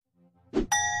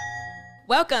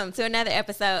Welcome to another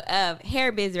episode of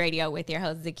Hair Biz Radio with your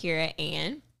host Zakira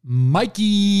and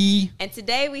Mikey. And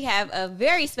today we have a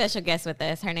very special guest with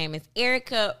us. Her name is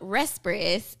Erica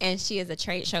Respris, and she is a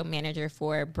trade show manager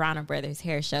for Bronner Brothers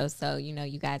Hair Show. So, you know,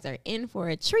 you guys are in for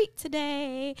a treat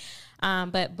today.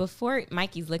 But before,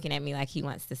 Mikey's looking at me like he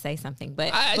wants to say something.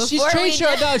 But she's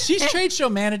trade show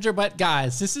manager. But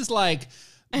guys, this is like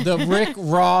the Rick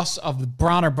Ross of the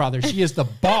Bronner Brothers. She is the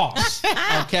boss.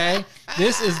 Okay,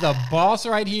 this is the boss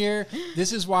right here.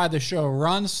 This is why the show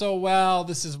runs so well.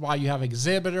 This is why you have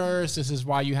exhibitors. This is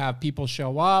why you have people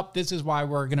show up. This is why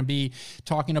we're going to be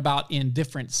talking about in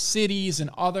different cities and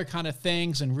other kind of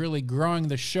things and really growing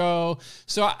the show.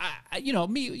 So you know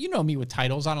me with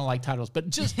titles. I don't like titles, but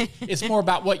just it's more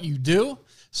about what you do.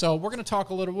 So we're going to talk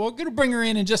a little. We're going to bring her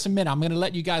in just a minute. I'm going to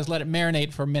let you guys let it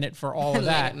marinate for a minute for all of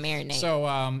that. Let it marinate.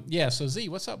 So yeah. So Z,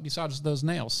 what's up besides those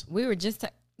nails? We were just.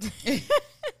 I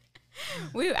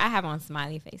have on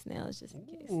smiley face nails just in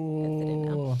case.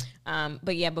 Ooh.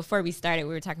 But yeah, before we started,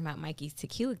 we were talking about Mikey's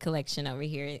tequila collection over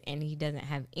here, and he doesn't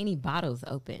have any bottles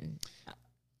open.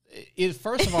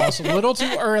 First of all, it's a little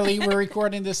too early. We're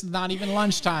recording this, not even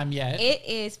lunchtime yet. It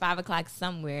is 5 o'clock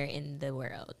somewhere in the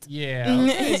world. Yeah,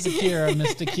 okay, Zakira,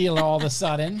 Miss Tequila all of a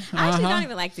sudden. I actually don't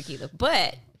even like tequila,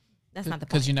 but that's not the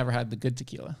point. Because you never had the good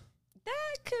tequila.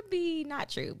 That could be not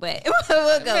true, but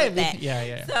we'll go with that.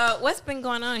 Yeah. So what's been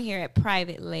going on here at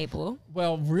Private Label?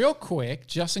 Well, real quick,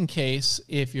 just in case,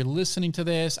 if you're listening to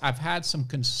this, I've had some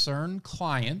concerned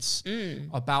clients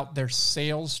about their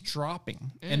sales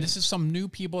dropping. And this is some new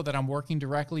people that I'm working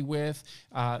directly with.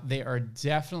 They are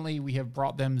definitely, we have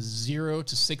brought them 0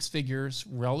 to 6 figures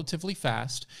relatively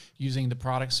fast using the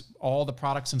products, all the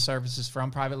products and services from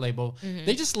Private Label.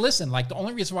 They just listen. Like the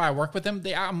only reason why I work with them,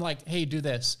 I'm like, hey, do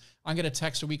this. I'm going to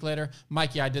text a week later,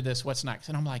 Mikey, I did this. What's next?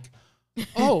 And I'm like,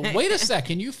 oh, wait a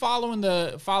second. You following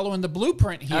the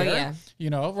blueprint here. Oh, yeah.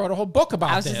 You know, wrote a whole book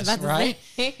about this, right?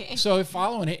 Say. So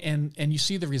following it and you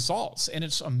see the results, and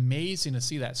it's amazing to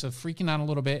see that. So freaking out a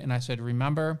little bit. And I said,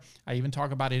 remember, I even talk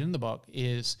about it in the book,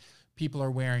 is people are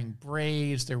wearing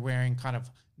braids. They're wearing kind of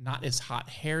not as hot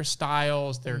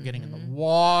hairstyles. They're getting in the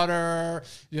water.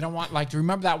 You don't want, like,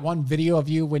 remember that one video of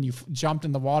you when you jumped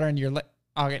in the water and you're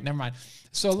okay, never mind.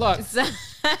 So look,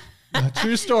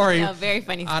 true story. A very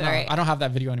funny story. I don't have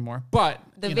that video anymore, but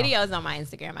the video is on my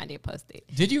Instagram. I did post it.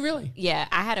 Did you really? Yeah,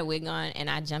 I had a wig on and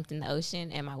I jumped in the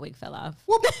ocean and my wig fell off.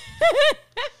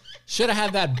 Should have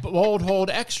had that bold hold,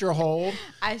 extra hold.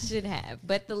 I should have,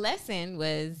 but the lesson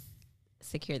was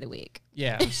secure the wig.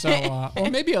 Yeah, so or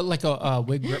maybe a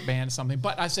wig grip band or something.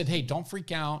 But I said, hey, don't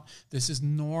freak out. This is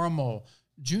normal.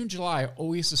 June, July are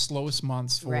always the slowest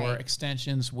months for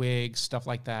extensions, wigs, stuff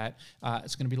like that.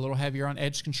 It's going to be a little heavier on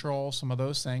edge control, some of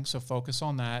those things, so focus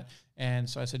on that. And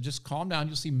so I said, just calm down.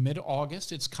 You'll see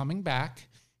mid-August, it's coming back.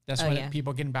 That's when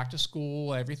people are getting back to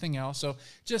school, everything else. So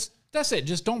that's it.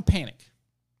 Just don't panic.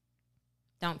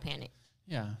 Don't panic.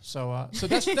 Yeah, so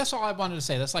that's all I wanted to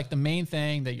say. That's like the main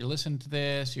thing, that you're listening to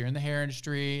this, you're in the hair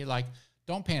industry, like,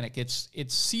 don't panic. It's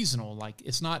seasonal. Like,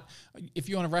 it's not, if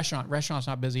you own a restaurant's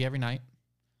not busy every night.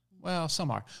 Well, some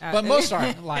are, but most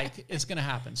aren't. Like, it's going to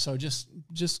happen. So just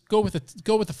go with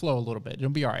the flow a little bit.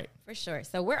 It'll be all right. For sure.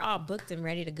 So we're all booked and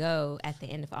ready to go at the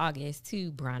end of August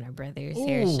to Bronner Brothers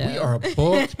Hair Show. We are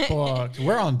booked.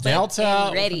 We're on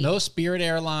Delta. No Spirit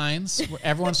Airlines.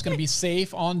 Everyone's going to be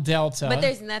safe on Delta. But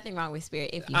there's nothing wrong with Spirit.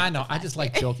 If you I know. I just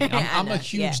like joking. I'm a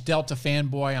huge Delta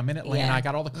fanboy. I'm in Atlanta. Yeah, I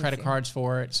got all the credit cards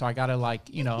for it. So I got to, like,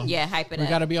 you know. hype it up. We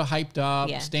got to be all hyped up.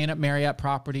 Yeah. Staying at Marriott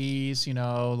properties, you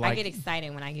know. Like, I get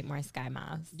excited when I get more Sky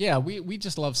Miles. Yeah, we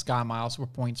just love Sky Miles. We're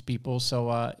points people.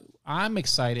 So I'm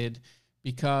excited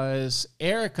because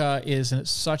Erica is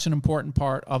such an important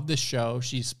part of this show.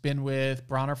 She's been with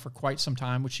Bronner for quite some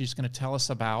time, which she's going to tell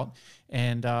us about.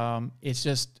 And it's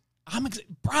just,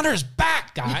 Bronner's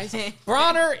back, guys.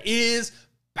 Bronner is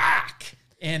back.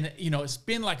 And, you know, it's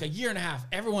been like a year and a half.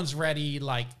 Everyone's ready.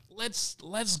 Like, let's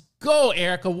go,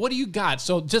 Erica. What do you got?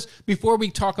 So just before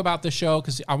we talk about the show,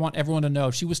 because I want everyone to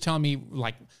know, she was telling me,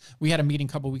 like, we had a meeting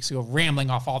a couple of weeks ago, rambling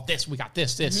off all this. We got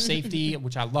this, safety,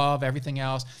 which I love, everything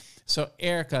else. So,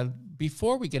 Erica,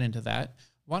 before we get into that,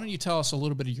 why don't you tell us a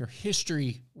little bit of your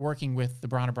history working with the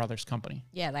Bronner Brothers company?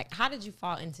 Yeah, like, how did you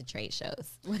fall into trade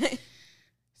shows?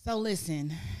 So,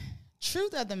 listen,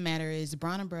 truth of the matter is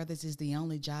Bronner Brothers is the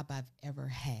only job I've ever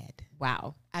had.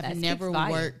 Wow. I've never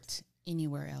worked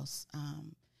anywhere else.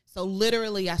 So,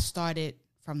 literally, I started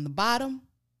from the bottom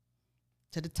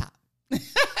to the top.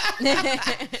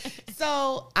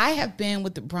 So, I have been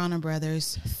with the Bronner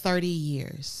Brothers 30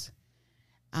 years.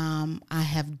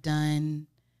 I've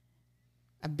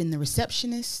been the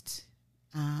receptionist.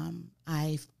 I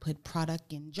I've put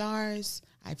product in jars.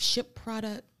 I've shipped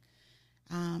product.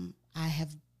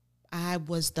 I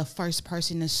was the first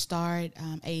person to start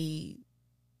a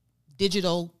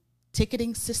digital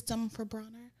ticketing system for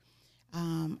Bronner.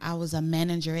 I was a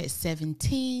manager at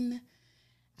 17.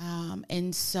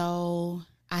 And so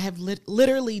I have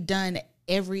literally done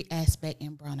every aspect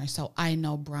in Bronner. So I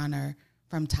know Bronner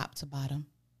from top to bottom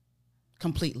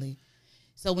completely.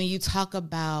 So when you talk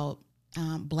about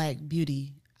Black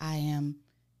beauty, I am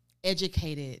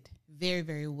educated very,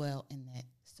 very well in that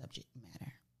subject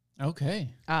matter. Okay.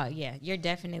 Oh, yeah. You're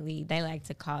definitely, they like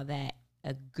to call that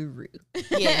a guru.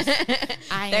 Yes.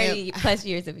 30 plus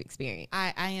years of experience.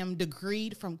 I am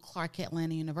degreed from Clark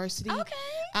Atlanta University. Okay.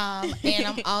 And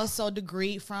I'm also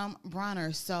degreed from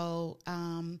Bronner. So,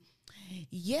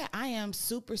 yeah, I am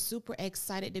super, super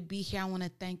excited to be here. I want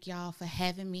to thank y'all for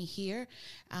having me here.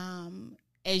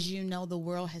 As you know, the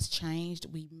world has changed.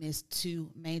 We missed 2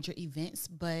 major events,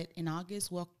 but in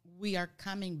August, we are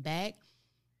coming back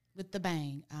with the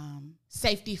bang.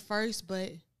 Safety first,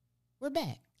 but we're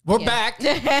back. We're back.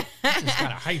 Just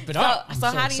gotta hype it up. So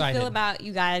how excited. do you feel about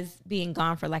you guys being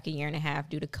gone for like a year and a half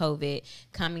due to COVID,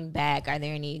 coming back? Are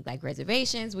there any like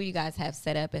reservations where you guys have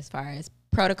set up as far as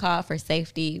protocol for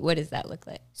safety? What does that look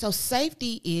like? So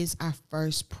safety is our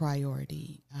first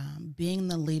priority. Being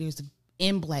the leaders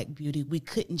in Black beauty, we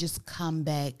couldn't just come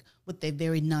back with a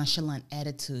very nonchalant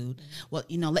attitude. Well,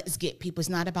 let's get people. It's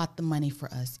not about the money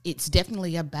for us. It's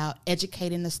definitely about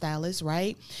educating the stylists,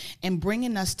 right? And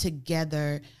bringing us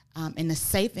together in a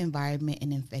safe environment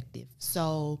and effective.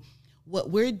 So what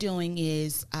we're doing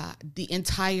is the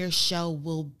entire show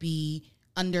will be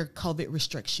under COVID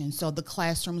restrictions. So the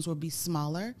classrooms will be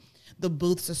smaller. The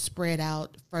booths are spread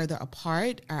out further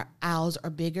apart. Our aisles are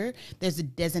bigger. There's a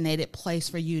designated place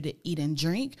for you to eat and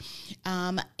drink.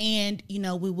 And,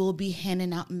 we will be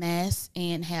handing out masks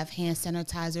and have hand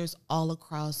sanitizers all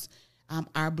across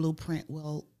our blueprint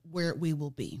where we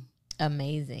will be.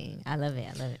 Amazing. I love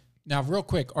it. Now, real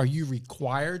quick, are you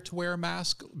required to wear a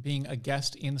mask being a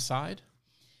guest inside?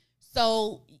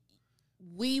 So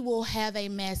we will have a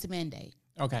mask mandate.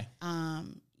 Okay.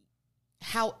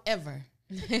 However,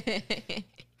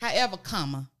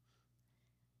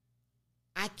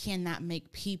 I cannot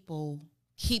make people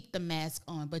keep the mask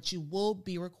on, but you will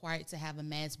be required to have a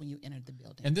mask when you enter the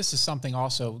building. And this is something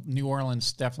also, New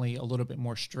Orleans definitely a little bit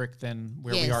more strict than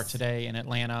where we are today in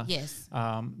Atlanta. Yes.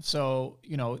 So,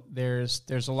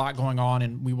 there's a lot going on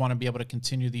and we want to be able to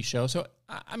continue these shows. So,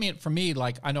 I mean, for me,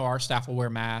 like, I know our staff will wear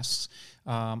masks.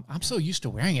 I'm so used to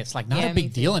wearing it. It's like not a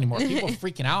big deal anymore. People are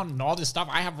freaking out and all this stuff.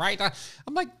 I have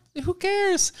I'm like, who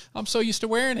cares? I'm so used to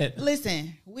wearing it.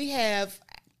 Listen,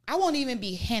 I won't even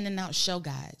be handing out show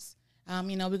guides.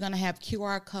 We're going to have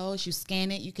QR codes. You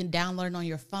scan it. You can download it on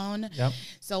your phone. Yep.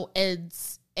 So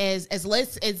as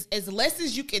less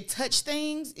as you can touch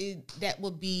things, that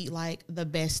would be like the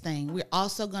best thing. We're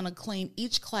also going to clean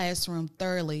each classroom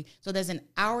thoroughly. So there's an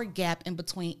hour gap in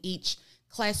between each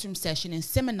classroom session and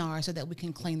seminar so that we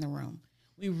can clean the room.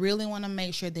 We really want to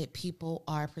make sure that people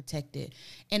are protected.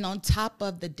 And on top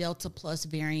of the Delta Plus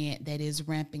variant that is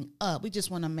ramping up, we just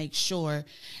want to make sure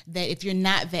that if you're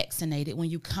not vaccinated,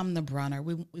 when you come to Bronner,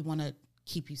 we want to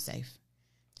keep you safe.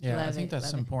 Yeah, I think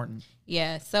that's important.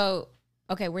 Yeah, so...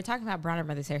 Okay, we're talking about Bronner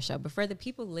Brothers Hair Show, but for the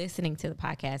people listening to the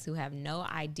podcast who have no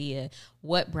idea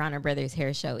what Bronner Brothers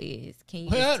Hair Show is, can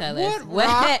you just tell us what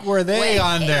rock were they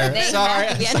on there?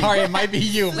 Sorry, it might be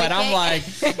you, but I'm like,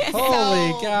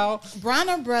 holy cow.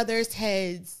 Bronner Brothers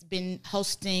has been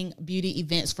hosting beauty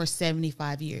events for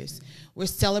 75 years. We're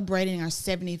celebrating our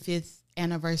 75th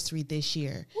anniversary this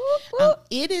year.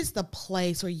 It is the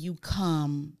place where you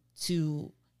come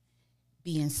to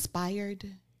be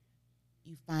inspired.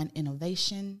 You find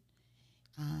innovation.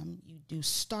 You do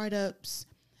startups.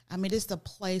 I mean, it's the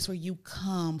place where you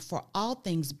come for all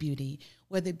things beauty,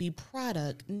 whether it be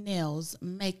product, nails,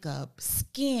 makeup,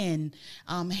 skin,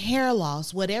 hair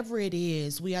loss, whatever it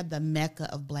is. We are the mecca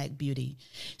of Black beauty.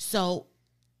 So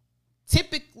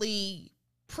typically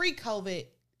pre-COVID,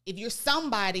 if you're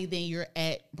somebody, then you're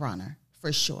at Bronner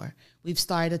for sure. We've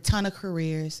started a ton of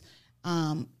careers.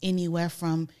 Anywhere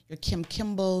from your Kim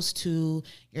Kimballs to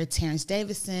your Terrence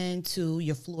Davison to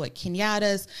your Floyd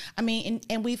Kenyattas. I mean,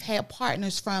 and we've had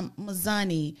partners from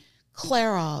Mizani,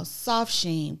 Clairol, Soft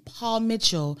Sheen, Paul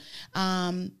Mitchell.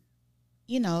 It's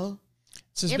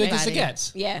as big as it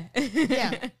gets. Yeah.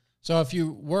 Yeah. So if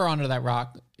you were under that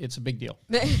rock, it's a big deal.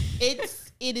 It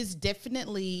is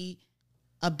definitely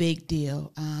a big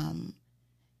deal.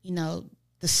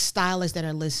 The stylists that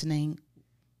are listening,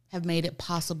 have made it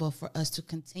possible for us to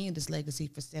continue this legacy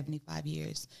for 75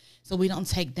 years. So we don't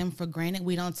take them for granted.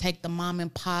 We don't take the mom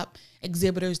and pop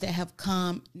exhibitors that have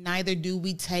come. Neither do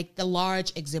we take the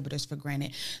large exhibitors for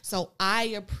granted. So I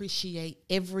appreciate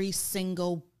every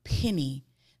single penny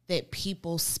that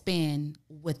people spend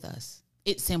with us.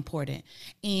 It's important.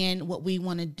 And what we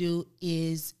want to do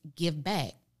is give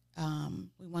back.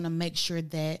 We want to make sure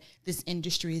that this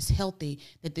industry is healthy,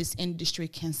 that this industry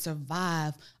can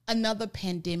survive another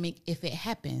pandemic if it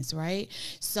happens, right?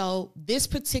 So this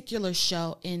particular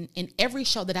show, in every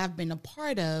show that I've been a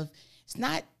part of,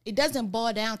 it doesn't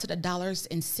boil down to the dollars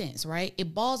and cents, right?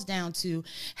 It boils down to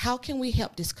how can we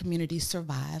help this community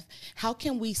survive? How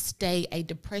can we stay a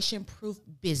depression-proof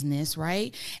business,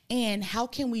 right? And how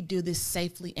can we do this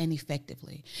safely and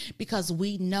effectively? Because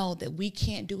we know that we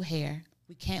can't do hair,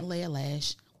 we can't lay a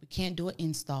lash, we can't do an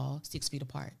install 6 feet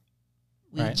apart.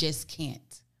 We just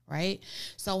can't, right?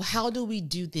 So how do we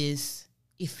do this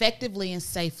effectively and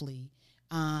safely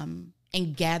and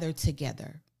gather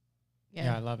together?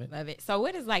 Yeah, I love it. Love it. So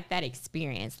what is like that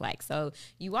experience like? So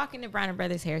you walk into Bronner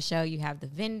Brothers Hair Show, you have the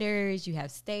vendors, you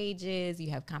have stages,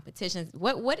 you have competitions.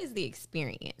 What is the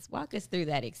experience? Walk us through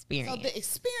that experience. So the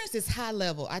experience is high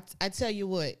level. I tell you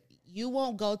what, you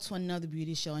won't go to another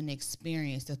beauty show and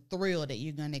experience the thrill that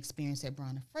you're going to experience at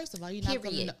Bronner. First of all, you're not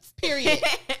going to know.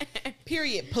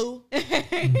 Period, Pooh.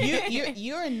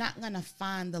 You're not going to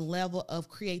find the level of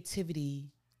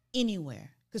creativity anywhere.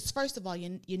 Because first of all,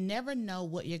 you never know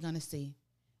what you're going to see,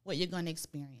 what you're going to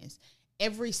experience.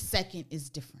 Every second is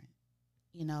different.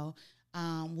 You know,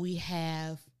 we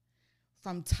have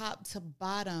from top to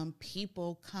bottom,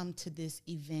 people come to this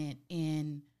event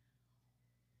in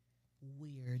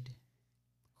weird,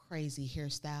 crazy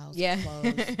hairstyles. Yeah.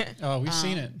 Clothes. Oh, we've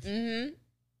seen it.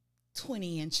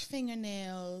 20-inch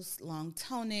fingernails, long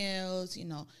toenails,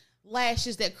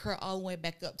 lashes that curl all the way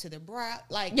back up to the brow.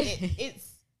 Like it's.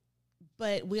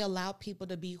 But we allow people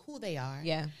to be who they are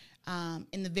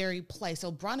in the very place. So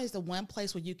Bronner is the one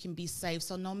place where you can be safe.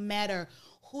 So no matter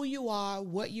who you are,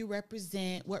 what you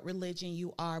represent, what religion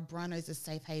you are, Bronner is a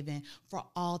safe haven for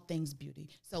all things beauty.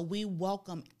 So we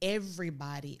welcome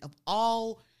everybody of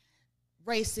all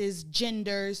races,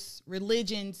 genders,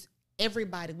 religions,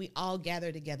 everybody. We all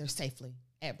gather together safely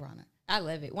at Bronner. I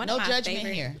love it. No judgment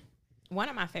here. One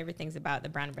of my favorite things about the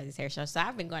Bronner Brothers Hair Show, so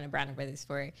I've been going to Bronner Brothers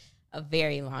for a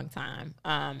very long time.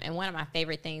 And one of my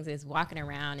favorite things is walking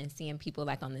around and seeing people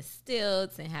like on the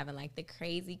stilts and having like the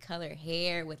crazy colored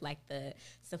hair with like the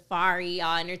safari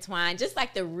all intertwined, just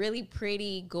like the really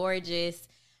pretty, gorgeous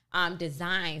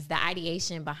designs, the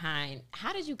ideation behind.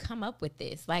 How did you come up with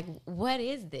this? Like, what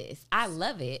is this? I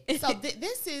love it. So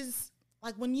this is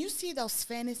like when you see those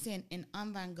fantasy and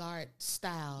avant-garde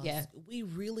styles, we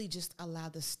really just allow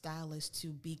the stylists to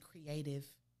be creative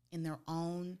in their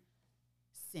own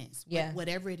sense,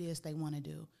 whatever it is they want to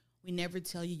do. We never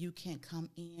tell you can't come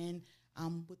in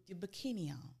with your bikini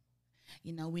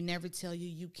on. We never tell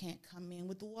you can't come in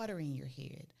with the water in your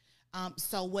head.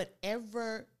 So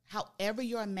however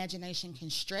your imagination can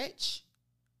stretch,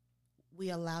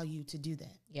 we allow you to do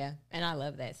that. Yeah, and I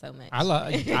love that so much.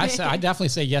 I definitely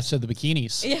say yes to the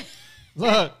bikinis. Yeah.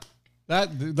 Look,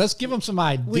 let's give them some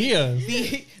ideas.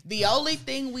 The only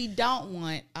thing we don't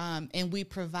want, and we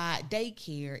provide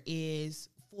daycare, is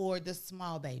for the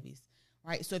small babies,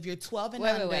 right? So if you're 12 and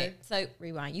under. Wait. So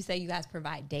rewind. You say you guys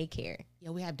provide daycare.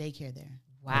 Yeah, we have daycare there.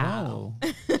 Wow.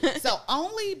 So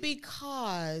only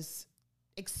because,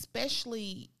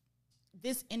 especially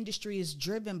this industry is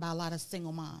driven by a lot of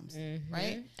single moms,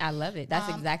 right? I love it.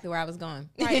 That's exactly where I was going.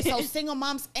 Right. So single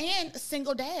moms and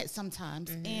single dads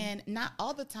sometimes. And not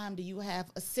all the time do you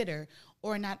have a sitter,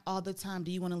 or not all the time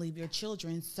do you want to leave your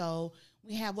children. So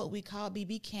we have what we call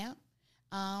BB camp.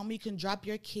 You can drop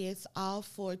your kids off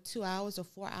for 2 hours or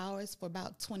 4 hours for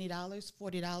about $20, $40.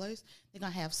 They're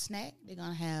going to have snack. They're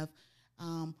going to have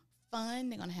fun.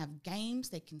 They're going to have games.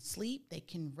 They can sleep. They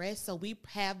can rest. So we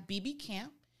have BB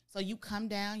camp. So you come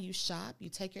down, you shop, you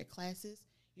take your classes,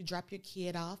 you drop your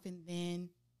kid off, and then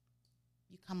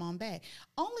you come on back.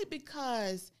 Only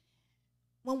because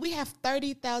when we have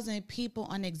 30,000 people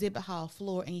on the exhibit hall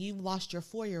floor and you've lost your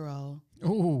 4-year-old,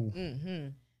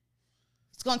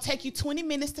 it's going to take you 20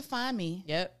 minutes to find me.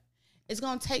 Yep. It's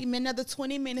going to take me another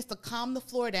 20 minutes to calm the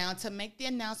floor down, to make the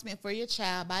announcement for your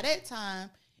child. By that time,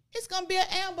 it's going to be an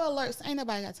Amber Alert. So ain't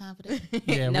nobody got time for that.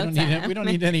 Yeah, we don't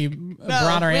need any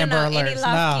Bronner Amber Alerts.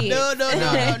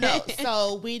 No.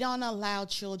 So we don't allow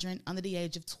children under the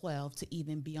age of 12 to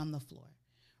even be on the floor,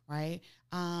 right?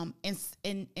 And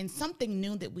something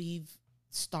new that we've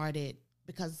started,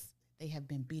 because they have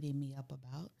been beating me up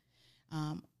about,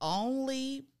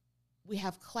 only we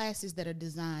have classes that are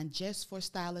designed just for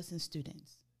stylists and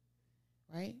students,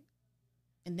 right?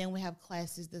 And then we have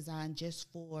classes designed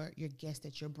just for your guests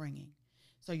that you're bringing.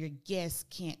 So your guests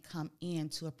can't come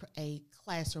into a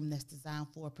classroom that's designed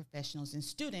for professionals and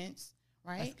students,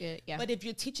 right? That's good, yeah. But if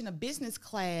you're teaching a business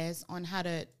class on how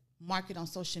to market on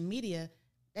social media,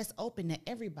 that's open to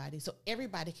everybody. So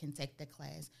everybody can take that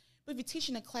class. But if you're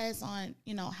teaching a class on,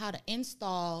 how to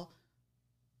install,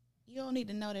 you don't need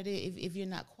to know that if you're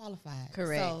not qualified.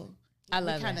 Correct. So I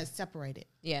love we kind it. of separate it.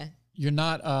 Yeah. You're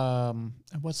not,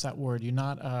 what's that word? You're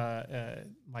not,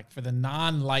 like for the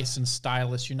non-licensed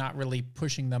stylists, you're not really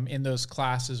pushing them in those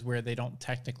classes where they don't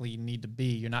technically need to be.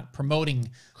 You're not promoting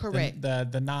Correct.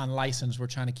 the non-licensed. We're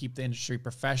trying to keep the industry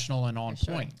professional and on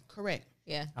point. Correct.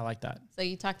 Yeah. I like that. So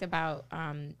you talked about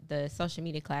the social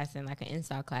media class and like an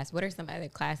install class. What are some other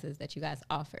classes that you guys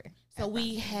offer? So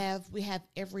we have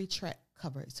every track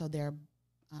covered. So there are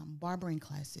barbering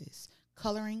classes,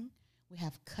 coloring, we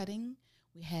have cutting,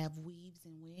 we have weaves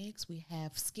and wigs, we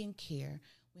have skincare,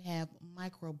 we have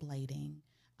microblading,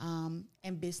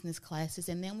 and business classes.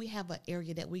 And then we have an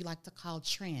area that we like to call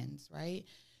trends, right?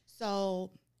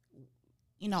 So,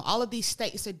 all of these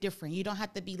states are different. You don't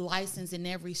have to be licensed in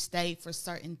every state for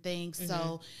certain things. Mm-hmm.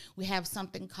 So we have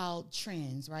something called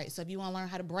trends, right? So if you want to learn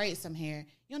how to braid some hair,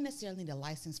 you don't necessarily need a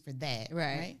license for that,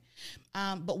 right?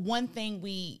 But one thing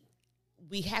we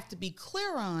have to be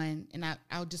clear on, and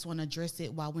I just want to address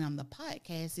it while we're on the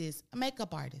podcast, is a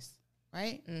makeup artist,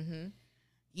 right? Mm-hmm.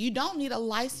 You don't need a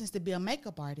license to be a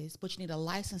makeup artist, but you need a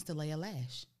license to lay a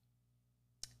lash.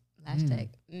 Lash tech.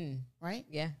 Right?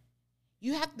 Yeah.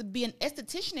 You have to be an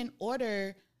esthetician in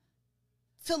order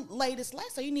to lay this lash.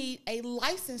 So you need a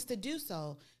license to do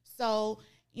so. So,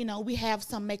 we have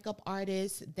some makeup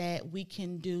artists that we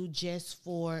can do just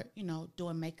for,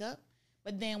 doing makeup.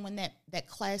 But then when that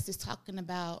class is talking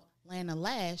about laying a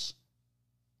lash,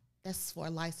 that's for a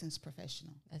licensed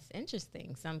professional. That's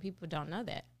interesting. Some people don't know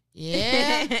that.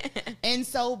 Yeah. And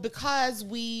so because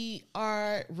we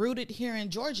are rooted here in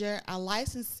Georgia, our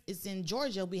license is in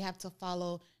Georgia, we have to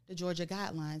follow the Georgia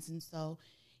guidelines. And so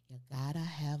you gotta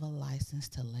have a license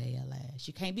to lay a lash.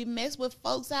 You can't be messed with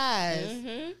folks' eyes.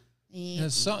 Mm-hmm. Yeah,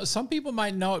 some people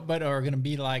might know it, but are going to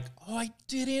be like, oh, I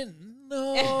didn't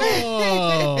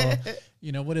know.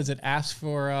 What is it? Ask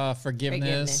for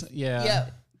forgiveness. Yeah. Yeah.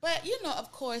 But,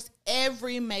 of course,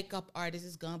 every makeup artist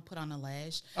is going to put on a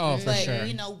lash. Oh, for sure.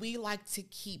 We like to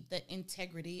keep the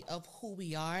integrity of who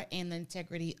we are and the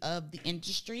integrity of the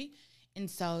industry. And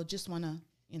so just want to,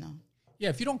 Yeah,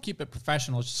 if you don't keep it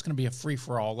professional, it's just going to be a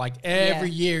free-for-all. Like every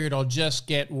year, it'll just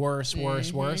get worse,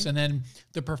 worse. And then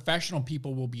the professional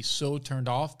people will be so turned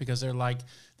off because they're like,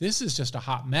 this is just a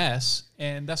hot mess.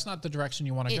 And that's not the direction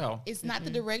you want to go. It's not the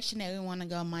direction that we want to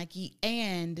go, Mikey.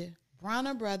 And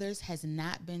Bronner Brothers has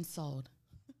not been sold.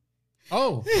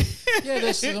 Oh, yeah,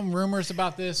 there's some rumors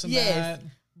about this and that.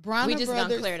 Bronner we just Brothers,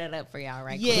 gonna clear that up for y'all,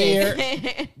 right? Yes.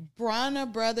 Clear. Bronner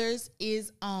Brothers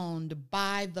is owned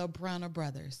by the Bronner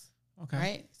Brothers. Okay.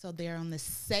 Right? So they're on the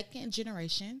second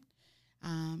generation.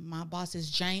 My boss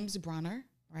is James Bronner,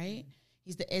 right?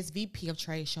 He's the SVP of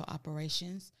Trade Show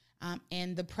Operations.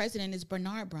 And the president is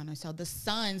Bernard Bronner. So the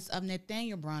sons of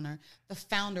Nathaniel Bronner, the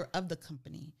founder of the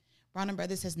company. Bronner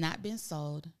Brothers has not been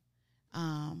sold.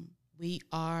 We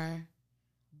are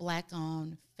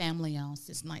Black-owned, family-owned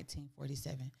since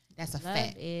 1947. That's a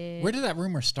fact. Where did that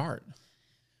rumor start?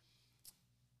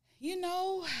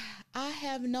 I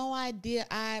have no idea.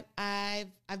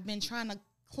 I've been trying to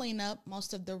clean up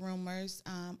most of the rumors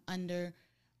under,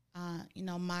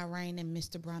 my reign and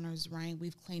Mr. Bronner's reign.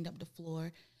 We've cleaned up the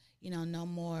floor. No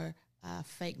more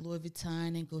fake Louis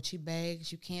Vuitton and Gucci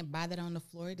bags. You can't buy that on the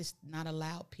floor. It's not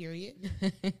allowed, period.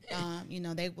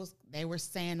 They were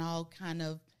saying all kind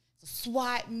of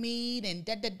SWAT meet and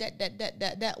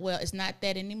that. Well, it's not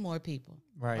that anymore, people.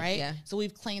 Right? Yeah. So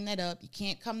we've cleaned that up. You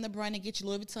can't come to Brun and get your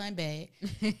Louis Vuitton bag.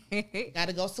 Got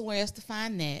to go somewhere else to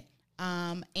find that.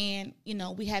 And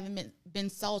we haven't been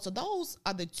sold. So those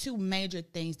are the two major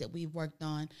things that we've worked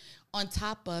on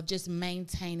top of just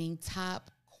maintaining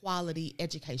top quality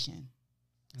education.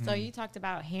 So you talked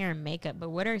about hair and makeup, but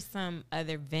what are some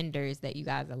other vendors that you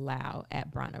guys allow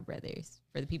at Bronner Brothers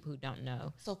for the people who don't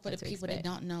know? So for the people that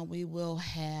don't know, we will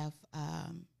have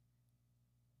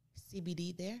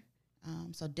CBD there.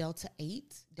 So Delta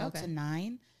 8, Delta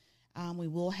 9. We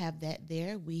will have that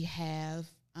there. We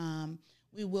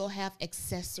will have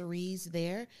accessories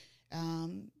there.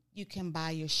 You can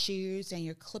buy your shears and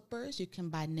your clippers. You can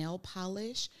buy nail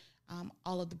polish,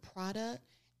 all of the product.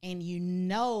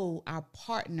 And our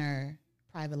partner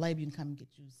private label, you can come get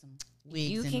you some wigs.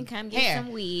 You and can come get hair.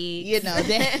 some wigs. You know,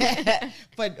 that,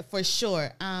 for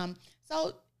sure.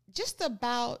 So just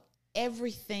about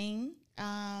everything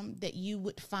that you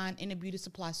would find in a beauty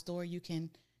supply store, you can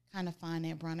kind of find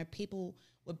at Bronner. People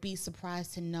would be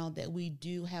surprised to know that we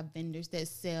do have vendors that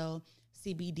sell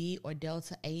CBD or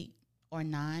Delta 8 or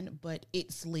 9, but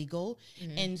it's legal.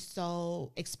 And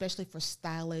so, especially for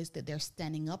stylists that they're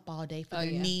standing up all day for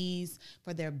their knees,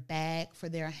 for their back, for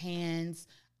their hands,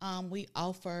 we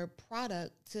offer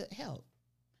product to help.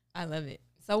 I love it.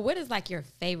 So what is like your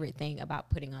favorite thing about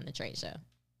putting on the trade show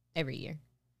every year?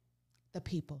 The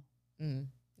people.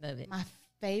 Love it. My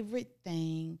favorite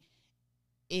thing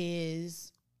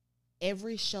is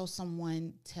every show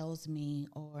someone tells me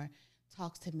or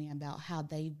talks to me about how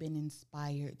they've been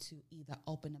inspired to either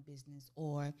open a business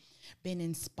or been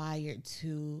inspired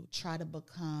to try to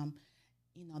become,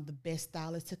 you know, the best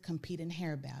stylist to compete in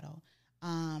hair battle.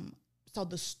 So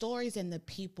the stories and the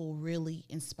people really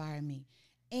inspire me.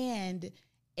 And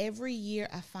every year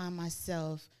I find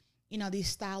myself, you know, these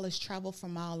stylists travel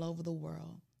from all over the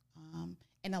world.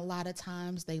 And a lot of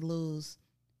times they lose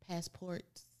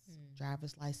passports,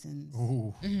 driver's license,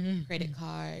 credit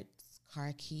cards,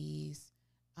 car keys,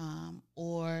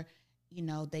 or, you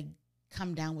know, they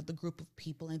come down with a group of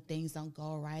people and things don't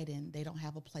go right and they don't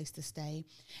have a place to stay.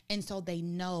 And so they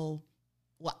know,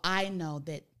 well, I know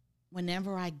that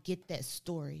whenever I get that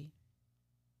story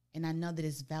and I know that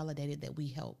it's validated that we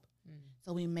help.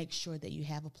 So we make sure that you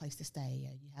have a place to stay,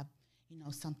 you have, you know,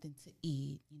 something to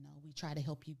eat, you know, we try to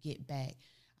help you get back.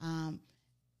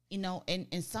 You know,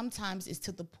 and sometimes it's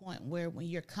to the point where when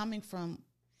you're coming from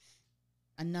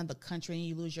another country and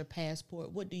you lose your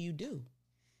passport, what do you do?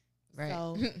 Right.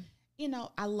 So, you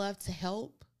know, I love to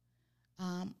help.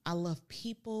 I love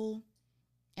people.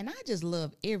 And I just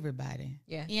love everybody.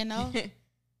 Yeah. You know?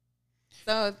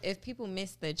 So if people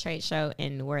miss the trade show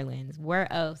in New Orleans,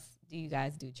 where else do you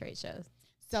guys do trade shows?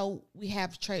 So we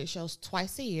have trade shows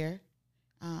twice a year,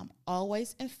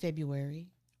 always in February,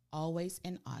 always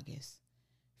in August.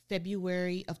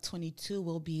 February of 22,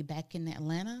 we'll be back in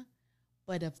Atlanta,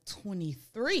 but of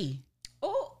 23,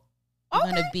 Oh, we're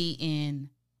going to be in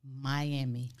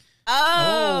Miami.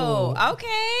 Oh,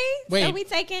 okay. Wait, so we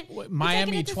taking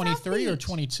Miami it to 23 South or Beach?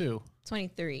 22?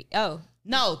 23. Oh,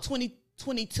 No,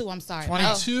 22, I'm sorry.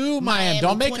 22 Miami. Miami,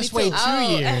 Don't make us 22. wait 2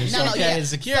 Oh. years. No, no, okay, yeah.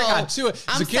 Zakir So, got 2. I'm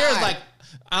Zakir's sorry. like,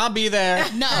 I'll be there.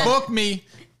 No. Book me.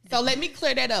 So let me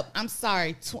clear that up. I'm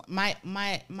sorry.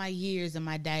 My years and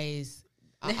my days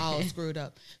are all screwed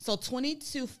up. So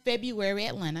 22 February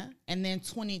Atlanta, and then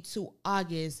 22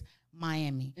 August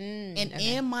Miami. And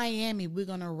in Miami, we're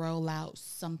gonna roll out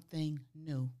something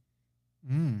new.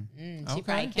 she Okay.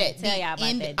 probably can't tell y'all about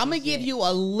that. I'm gonna just give yet. you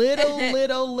a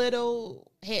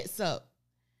little heads up.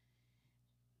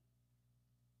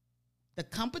 The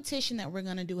competition that we're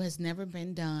gonna do has never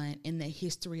been done in the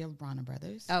history of Bronner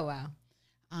Brothers. Oh, wow.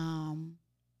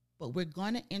 But we're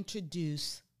gonna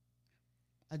introduce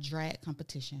a drag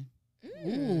competition.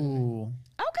 Ooh.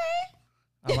 Okay.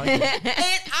 I like it.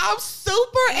 And I'm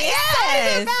super Yes.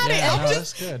 excited about it. Yeah, I'm no,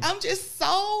 just, that's good. I'm just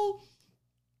so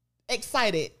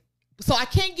excited. So I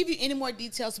can't give you any more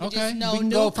details, but Okay, just know we can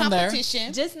new go from there.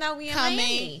 competition. Just know we in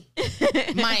Coming.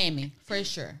 Miami. Miami, for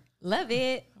sure. Love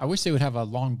it. I wish they would have a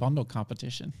long bundle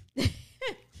competition.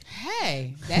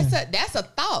 Hey, that's a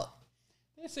thought.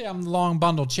 They say I'm the long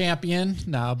bundle champion.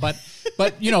 No, but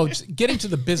you know, getting to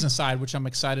the business side, which I'm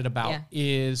excited about, Yeah.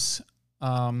 is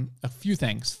a few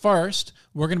things. First,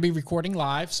 we're going to be recording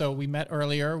live. So we met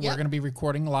earlier. We're Yep. going to be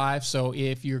recording live. So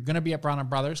if you're going to be at Bronner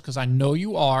Brothers, because I know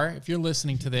you are, if you're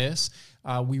listening to this,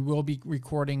 we will be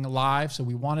recording live. So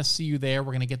we want to see you there.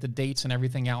 We're going to get the dates and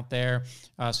everything out there,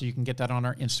 so you can get that on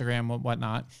our Instagram and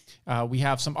whatnot. We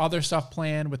have some other stuff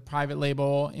planned with private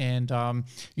label. And,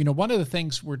 you know, one of the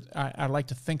things I like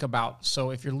to think about, so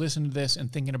if you're listening to this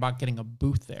and thinking about getting a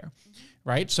booth there,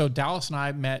 right? So Dallas and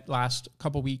I met last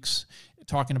couple weeks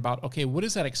talking about, okay, what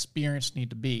does that experience need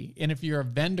to be? And if you're a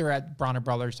vendor at Bronner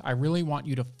Brothers, I really want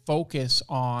you to focus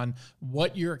on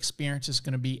what your experience is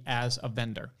going to be as a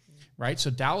vendor, right? So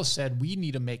Dallas said, we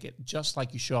need to make it just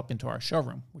like you show up into our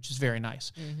showroom, which is very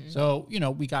nice. So, you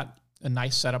know, we got a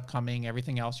nice setup coming,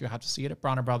 everything else. You'll have to see it at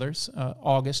Bronner Brothers,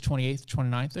 August 28th,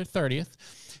 29th, or 30th.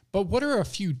 But what are a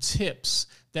few tips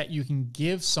that you can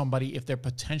give somebody if they're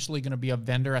potentially going to be a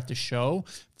vendor at the show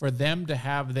for them to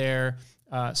have their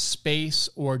space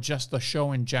or just the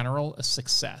show in general a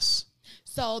success?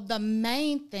 So the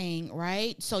main thing,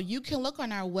 right? So you can look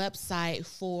on our website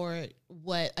for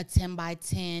what a 10 by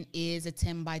 10 is, a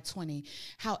 10 by 20.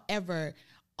 However,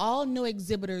 all new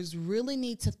exhibitors really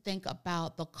need to think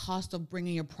about the cost of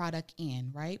bringing your product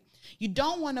in, right? You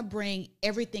don't want to bring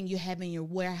everything you have in your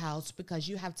warehouse because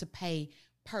you have to pay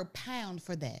per pound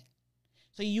for that.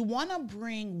 So you want to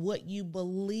bring what you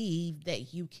believe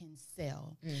that you can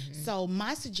sell. So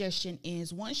my suggestion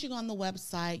is once you go on the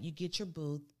website, you get your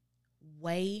booth,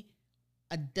 weigh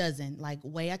a dozen, like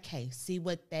weigh a case, see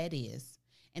what that is,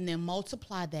 and then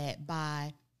multiply that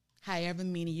by however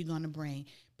many you're going to bring.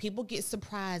 People get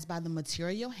surprised by the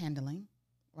material handling,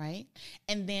 right?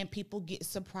 And then people get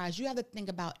surprised. You have to think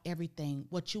about everything.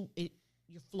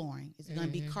 Your flooring. Is it going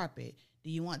to be carpet? Do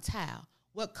you want tile?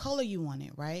 What color you want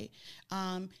it, right?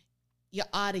 Your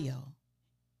audio,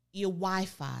 your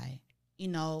Wi-Fi,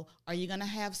 are you going to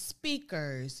have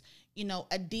speakers,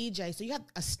 a DJ? So you have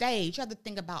a stage. You have to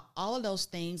think about all of those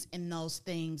things, and those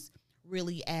things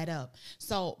really add up.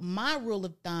 So my rule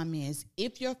of thumb is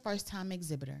if you're a first-time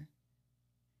exhibitor,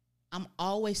 I'm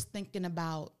always thinking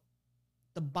about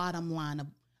the bottom line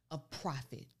of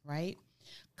profit, right?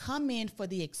 Come in for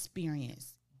the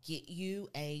experience. Get you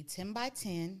a 10 by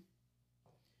 10,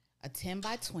 a 10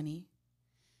 by 20.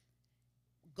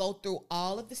 Go through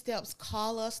all of the steps.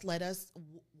 Call us. Let us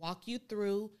walk you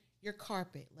through your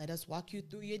carpet. Let us walk you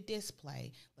through your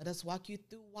display. Let us walk you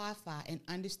through Wi-Fi, and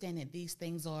understand that these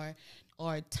things are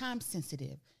time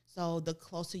sensitive. So the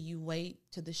closer you wait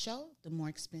to the show, the more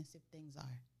expensive things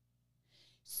are.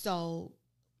 So,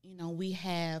 we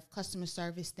have customer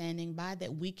service standing by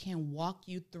that we can walk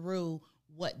you through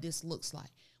what this looks like.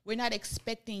 We're not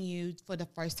expecting you for the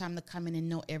first time to come in and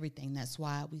know everything. That's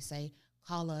why we say,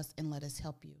 call us and let us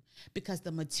help you. Because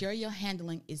the material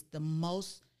handling is the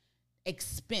most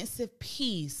expensive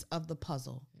piece of the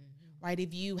puzzle, right?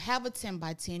 If you have a 10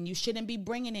 by 10, you shouldn't be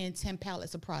bringing in 10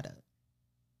 pallets of product.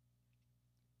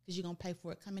 Because you're going to pay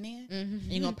for it coming in, and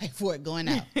you're going to pay for it going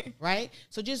out, right?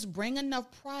 So just bring enough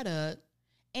product.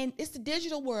 And it's the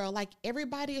digital world. Like,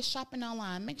 everybody is shopping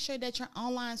online. Make sure that your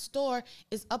online store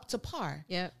is up to par.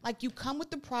 Yep. Like, you come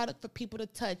with the product for people to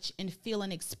touch and feel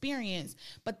and experience.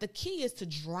 But the key is to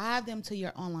drive them to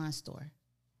your online store.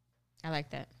 I like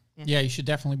that. Yeah, you should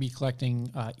definitely be collecting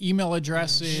email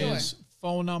addresses,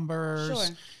 phone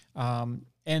numbers.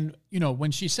 And,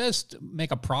 when she says to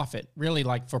make a profit, really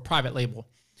like for private label,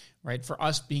 right? For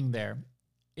us being there,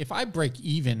 if I break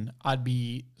even,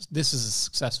 this is a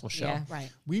successful show. Yeah. Right.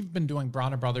 We've been doing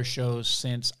Bronner Brothers shows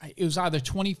since it was either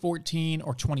 2014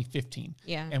 or 2015.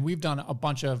 Yeah. And we've done a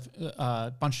bunch of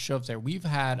shows there. We've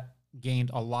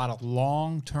gained a lot of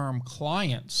long-term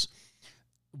clients.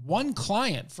 One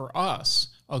client for us,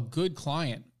 a good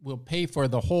client, will pay for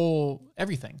the whole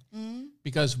everything,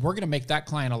 because we're going to make that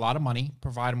client a lot of money,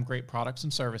 provide them great products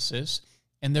and services,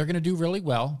 and they're going to do really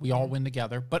well. We all win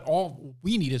together, but all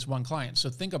we need is one client.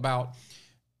 So think about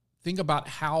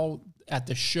how at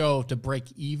the show to break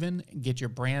even, get your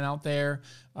brand out there,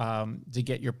 to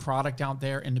get your product out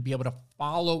there, and to be able to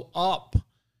follow up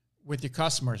with your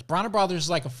customers. Bronner Brothers is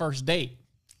like a first date.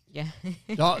 Yeah.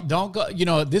 don't go,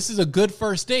 this is a good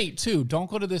first date too. Don't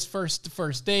go to this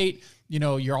first date.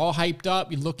 You're all hyped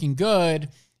up, you're looking good,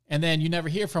 and then you never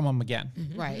hear from them again.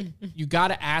 Right. You got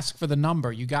to ask for the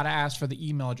number. You got to ask for the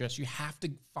email address. You have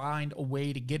to find a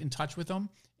way to get in touch with them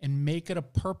and make it a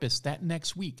purpose that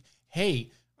next week.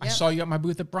 Hey, I saw you at my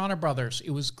booth at Bronner Brothers. It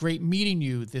was great meeting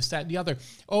you, this, that, and the other.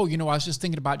 Oh, I was just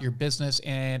thinking about your business,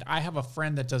 and I have a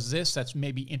friend that does this that's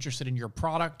maybe interested in your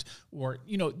product. Or,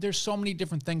 there's so many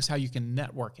different things how you can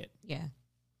network it. Yeah.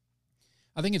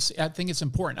 I think it's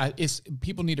important.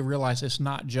 People need to realize it's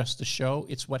not just the show;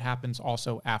 it's what happens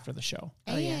also after the show.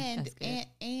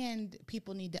 And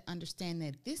people need to understand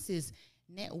that this is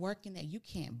networking that you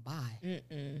can't buy.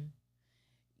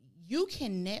 You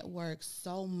can network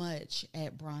so much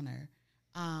at Bronner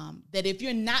that if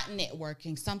you're not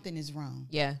networking, something is wrong.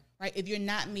 Yeah. Right? If you're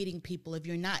not meeting people, if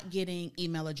you're not getting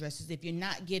email addresses, if you're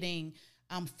not getting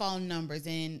phone numbers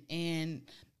and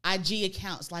IG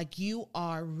accounts, like, you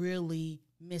are really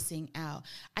missing out.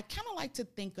 I kind of like to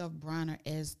think of Bronner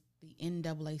as the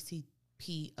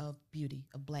NAACP of beauty,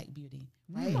 of Black beauty.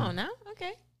 Right? Come on now.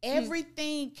 Okay.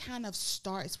 Everything kind of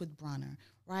starts with Bronner,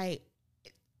 right?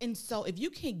 And so if you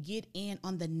can get in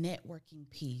on the networking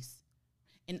piece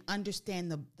and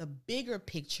understand the bigger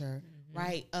picture,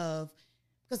 right,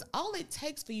 because all it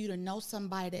takes for you to know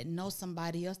somebody that knows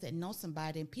somebody else that knows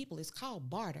somebody and people is called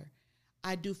barter.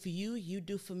 I do for you, you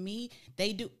do for me,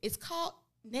 they do. It's called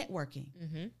networking,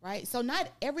 right? So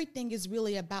not everything is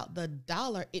really about the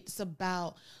dollar. It's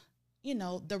about,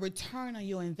 the return on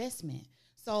your investment.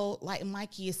 So like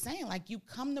Mikey is saying, like, you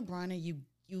come to Bronner, you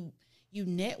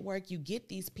network, you get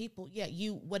these people. Yeah,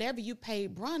 whatever you pay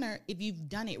Bronner, if you've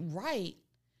done it right,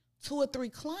 2 or 3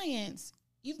 clients,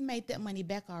 you've made that money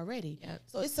back already. Yep.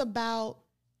 So it's about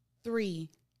 3,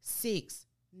 6,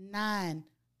 9.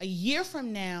 A year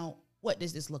from now, what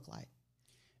does this look like?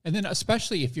 And then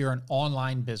especially if you're an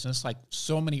online business, like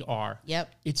so many are,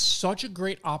 Yep. it's such a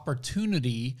great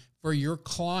opportunity for your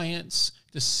clients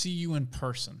to see you in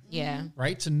person. Yeah.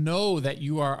 Right? To know that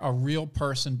you are a real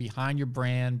person behind your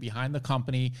brand, behind the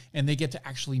company, and they get to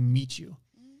actually meet you.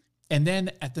 And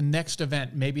then at the next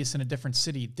event, maybe it's in a different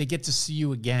city, they get to see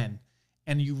you again.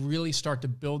 And you really start to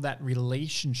build that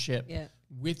relationship Yeah.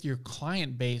 with your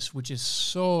client base, which is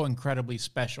so incredibly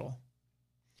special.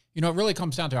 You know, it really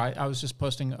comes down to, I was just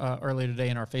posting earlier today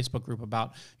in our Facebook group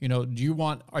about, you know,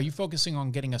 are you focusing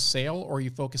on getting a sale or are you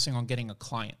focusing on getting a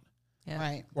client Yeah.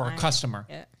 Right. or a customer,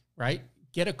 Yeah. right?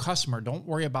 Get a customer. Don't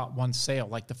worry about one sale.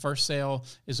 Like the first sale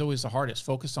is always the hardest.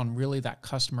 Focus on really that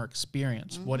customer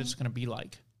experience, what it's going to be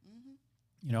like.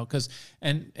 You know, because,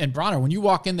 and Bronner, when you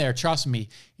walk in there, trust me,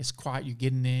 it's quiet. You're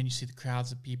getting in, you see the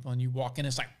crowds of people, and you walk in,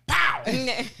 it's like, pow!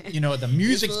 You know, the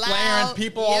music's It's blaring, loud.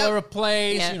 people all Yep. over the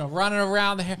place, Yep. you know, running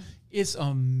around the hair. It's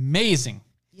amazing.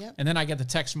 Yep. And then I get the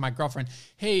text from my girlfriend,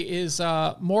 hey, is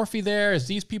Morphe there? Is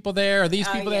these people there? Are these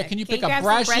Oh, people there? yeah. Can you Can pick you up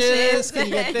grab some brushes? brushes? Can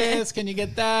you get this? Can you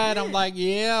get that? I'm like,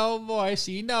 yeah, oh boy,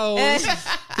 she knows.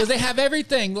 Because they have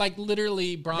everything. Like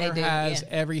literally, Bronner do, has yeah.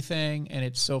 everything, and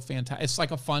it's so fantastic. It's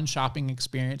like a fun shopping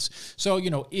experience. So, you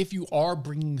know, if you are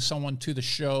bringing someone to the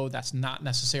show that's not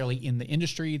necessarily in the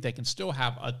industry, they can still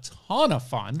have a ton of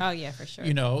fun. Oh yeah, for sure.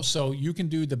 You know, so you can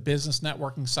do the business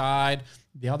networking side.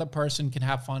 The other person can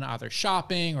have fun either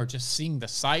shopping or just seeing the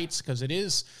sites, because it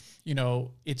is, you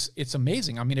know, it's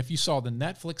amazing. I mean, if you saw the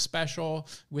Netflix special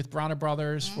with Bronner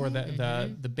Brothers for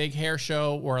the big hair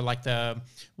show, or like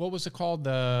what was it called?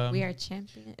 We Are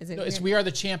Champions. Is it? No, it's We Are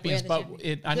the Champions, We Are but the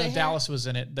Champions. I know Good hair? Dallas was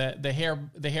in it. The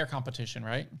hair competition,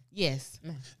 right? Yes.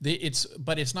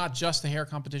 But it's not just the hair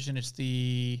competition. It's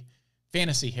the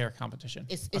fantasy hair competition.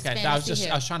 It's okay. I was fantasy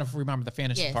hair. I was trying to remember the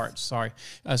fantasy Yes. part. Sorry.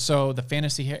 So the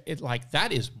fantasy hair,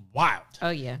 that is wild. Oh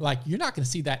yeah. Like you're not going to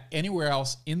see that anywhere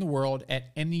else in the world at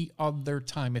any other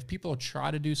time. If people try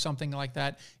to do something like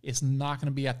that, it's not going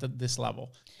to be at this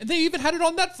level. And they even had it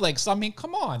on Netflix. I mean,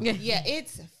 come on. Yeah,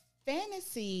 it's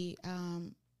fantasy.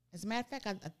 As a matter of fact,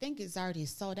 I think it's already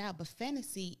sold out, but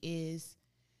fantasy is,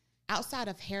 outside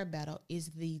of Hair Battle, is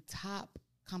the top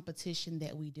competition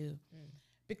that we do.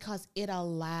 Because it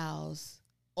allows,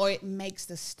 or it makes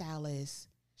the stylist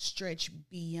stretch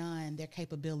beyond their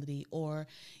capability, or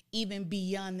even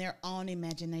beyond their own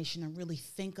imagination, and really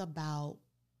think about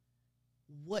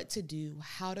what to do,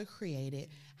 how to create it,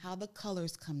 how the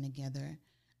colors come together.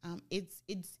 It's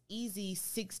easy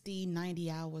 60,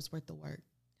 90 hours worth of work.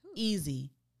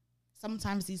 Easy.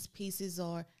 Sometimes these pieces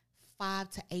are 5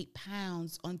 to 8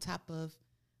 pounds on top of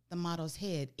the model's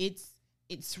head.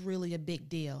 It's really a big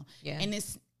deal. Yeah. And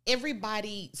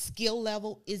everybody's skill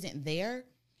level isn't there.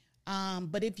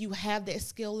 But if you have that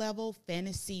skill level,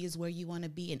 fantasy is where you want to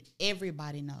be, and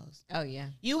everybody knows. Oh yeah.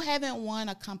 You haven't won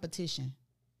a competition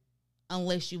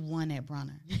unless you won at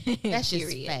Bronner. That's just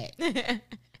Period. fact.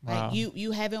 Wow. Like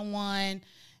you haven't won,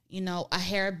 a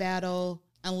hair battle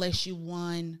unless you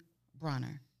won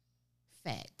Bronner.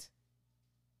 Fact.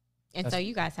 And so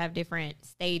you guys have different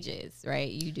stages,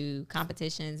 right? You do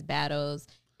competitions, battles,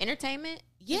 entertainment.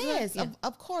 Yes, Yeah.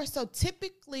 of course. So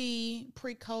typically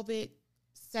pre-COVID,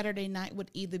 Saturday night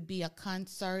would either be a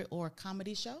concert or a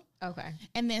comedy show. Okay.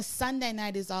 And then Sunday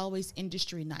night is always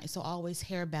industry night. So always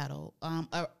hair battle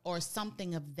or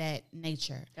something of that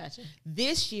nature. Gotcha.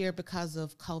 This year, because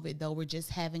of COVID, though, we're just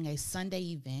having a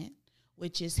Sunday event,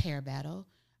 which is hair battle.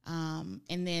 And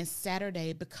then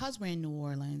Saturday, because we're in New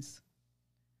Orleans,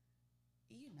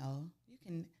 you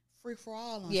can free for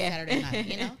all on Saturday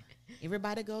night,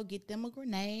 Everybody go get them a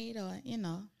grenade or,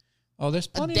 Oh, there's a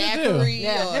plenty to do. daiquiri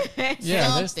Yeah. or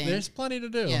Yeah, something. there's plenty to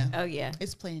do. Yeah. Oh yeah.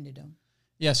 It's plenty to do.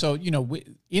 Yeah, so,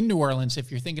 in New Orleans,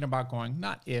 if you're thinking about going,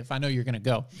 not if, I know you're going to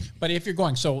go, but if you're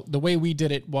going, so the way we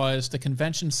did it was the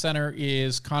convention center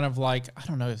is kind of like, I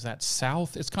don't know, is that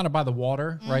south? It's kind of by the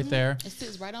water right there. It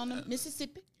sits right on the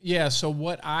Mississippi. Yeah, so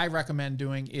what I recommend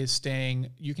doing is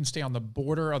you can stay on the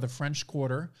border of the French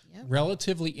Quarter, Yep.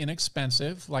 relatively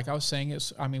inexpensive. Like I was saying,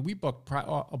 we booked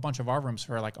a bunch of our rooms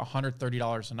for like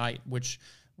 $130 a night, which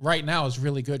right now is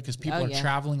really good because people Oh, are yeah.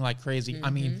 traveling like crazy.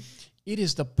 I mean, it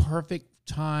is the perfect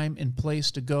time and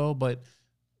place to go, but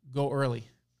go early.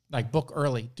 Like book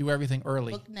early, do everything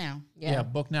early. Book now. Yeah,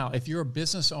 book now. If you're a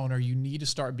business owner, you need to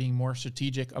start being more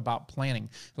strategic about planning.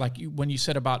 Like when you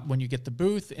said about when you get the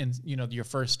booth and your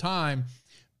first time,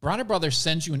 Bronner Brothers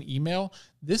sends you an email,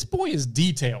 this boy is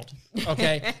detailed.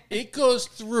 Okay. It goes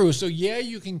through. So yeah,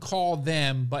 you can call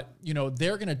them, but you know,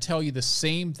 they're going to tell you the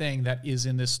same thing that is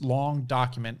in this long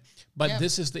document, but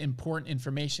this is the important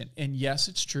information. And yes,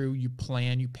 it's true. You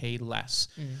plan, you pay less.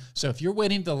 So if you're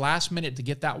waiting to the last minute to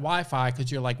get that Wi-Fi,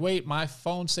 cause you're like, wait, my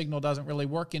phone signal doesn't really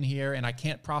work in here and I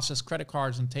can't process credit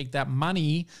cards and take that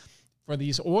money for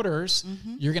these orders,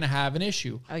 you're going to have an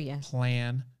issue. Oh yeah.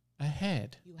 Plan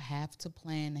ahead. You have to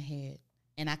plan ahead.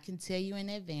 And I can tell you in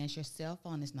advance, your cell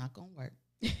phone is not going to work.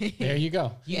 There you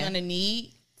go. You're going to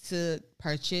need to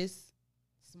purchase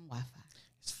some Wi-Fi.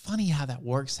 It's funny how that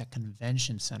works at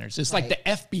convention centers. It's like the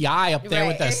FBI up there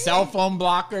with their cell phone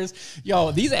blockers.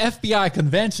 Yo, these FBI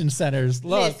convention centers,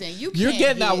 look, Listen, you're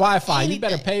getting that Wi-Fi. You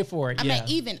better pay for it. I mean,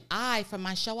 even from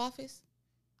my show office,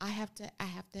 I have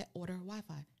to order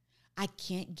Wi-Fi. I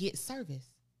can't get service.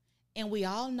 And we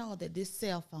all know that this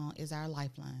cell phone is our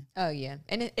lifeline. Oh yeah.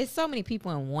 And it's so many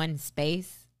people in one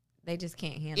space. They just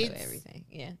can't handle everything.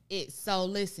 Yeah. So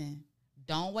listen,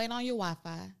 don't wait on your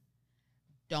Wi-Fi.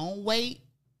 Don't wait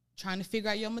trying to figure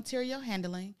out your material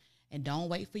handling, and don't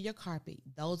wait for your carpet.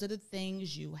 Those are the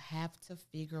things you have to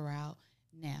figure out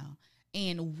now.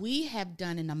 And we have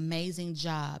done an amazing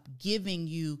job giving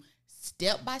you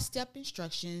step-by-step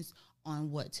instructions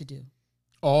on what to do.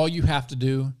 All you have to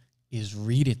do is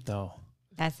read it, though.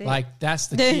 That's it. Like, that's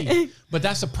the key. But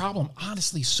that's the problem,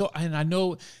 honestly. So, and I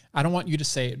know I don't want you to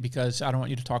say it because I don't want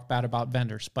you to talk bad about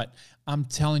vendors, but I'm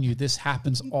telling you, this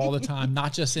happens all the time,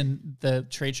 not just in the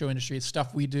trade show industry. It's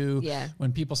stuff we do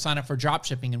when people sign up for drop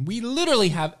shipping, and we literally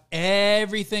have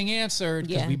everything answered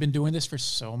because we've been doing this for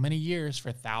so many years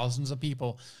for thousands of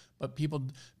people. But people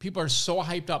are so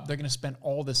hyped up, they're going to spend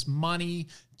all this money,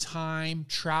 time,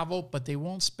 travel, but they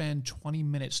won't spend 20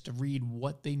 minutes to read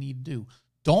what they need to do.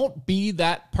 Don't be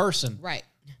that person. Right.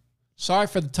 Sorry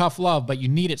for the tough love, but you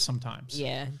need it sometimes.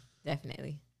 Yeah,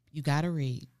 definitely. You got to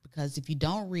read, because if you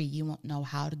don't read, you won't know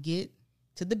how to get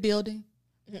to the building,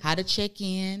 how to check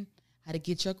in, how to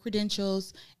get your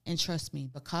credentials. And trust me,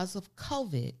 because of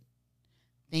COVID,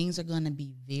 things are going to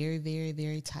be very, very,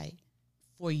 very tight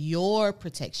for your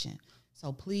protection.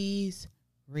 So please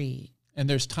read. And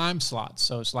there's time slots.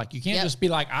 So it's like, you can't just be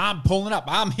like, I'm pulling up,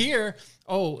 I'm here.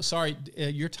 Oh, sorry,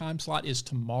 your time slot is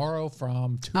tomorrow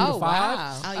from 2 to 5.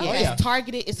 Wow. Oh, yeah. It's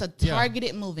targeted. It's a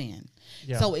targeted move in.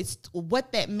 Yeah. So it's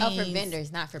what that means. Oh, for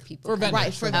vendors, not for people. For vendors.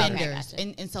 Right, for vendors. Okay,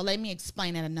 gotcha. And so let me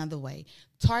explain that another way.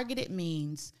 Targeted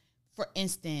means, for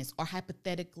instance, or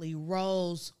hypothetically,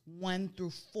 rows 1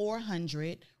 through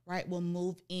 400, right, will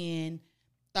move in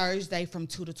Thursday from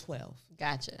 2 to 12.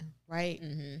 Gotcha. Right?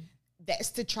 Mm-hmm.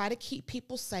 That's to try to keep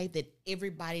people safe, that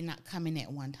everybody not coming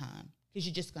at one time, because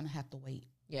you're just going to have to wait.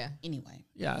 Yeah. Anyway.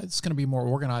 Yeah, it's going to be more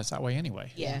organized that way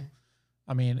anyway. Yeah.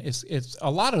 I mean, it's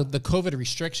a lot of the COVID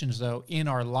restrictions, though, in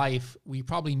our life, we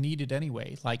probably needed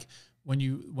anyway. Like when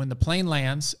the plane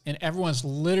lands and everyone's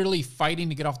literally fighting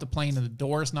to get off the plane and the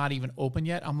door's not even open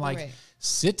yet, I'm like,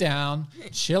 sit down,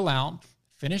 chill out,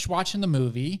 finish watching the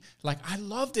movie. Like, I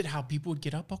loved it how people would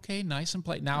get up, okay, nice and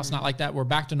play. Now it's not like that. We're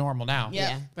back to normal now.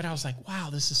 Yeah. But I was like, wow,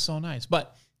 this is so nice.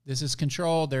 But this is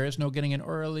controlled. There is no getting in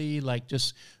early. Like,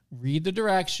 just read the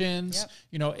directions.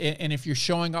 You know, and if you're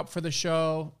showing up for the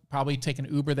show, probably take an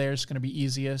Uber there is going to be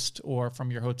easiest, or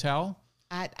from your hotel.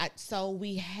 So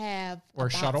we have or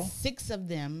about shuttle. 6 of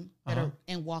them that are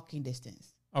in walking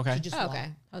distance. Okay. So just walk. Okay.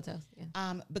 Hotels.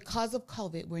 Yeah. Because of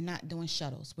COVID, we're not doing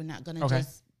shuttles. We're not going to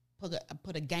just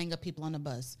put a gang of people on the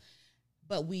bus.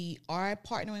 But we are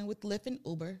partnering with Lyft and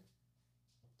Uber.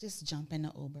 Just jump in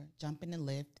the Uber, jump in the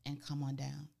Lyft, and come on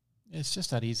down. It's just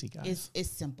that easy, guys.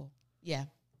 It's simple. Yeah,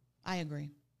 I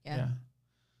agree. Yeah.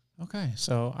 Okay,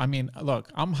 so I mean, look,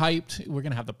 I'm hyped. We're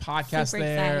gonna have the podcast Super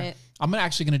there. excited. I'm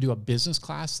actually gonna do a business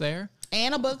class there.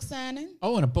 And a book signing.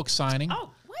 Oh, and a book signing.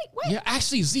 Oh, wait. Yeah,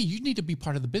 actually, Z, you need to be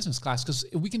part of the business class, because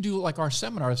we can do like our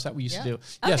seminars that we used to do.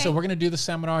 Yeah, Okay. so we're gonna do the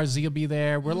seminars. Z will be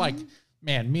there. We're like,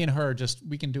 man, me and her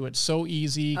we can do it so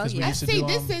easy because we used to do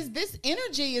them. This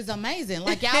energy is amazing.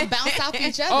 Like, y'all bounce off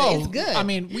each other. It's good. I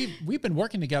mean, we've been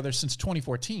working together since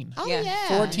 2014. Oh, Yeah. yeah.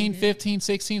 14, 15,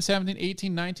 16, 17,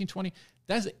 18, 19, 20.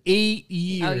 That's 8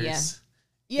 years. Oh,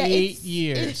 yeah. Yeah, 8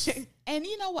 years. And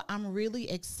you know what? I'm really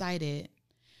excited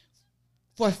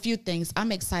for a few things.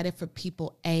 I'm excited for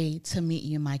people, to meet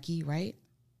you, Mikey, right?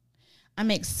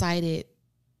 I'm excited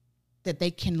that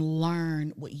they can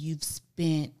learn what you've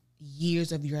spent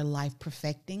years of your life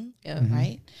perfecting,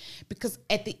 right? Because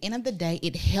at the end of the day,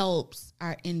 it helps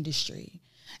our industry.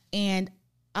 And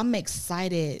I'm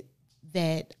excited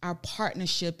that our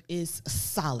partnership is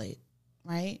solid,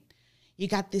 right? You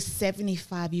got this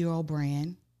 75-year-old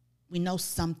brand. We know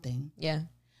something. Yeah.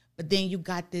 But then you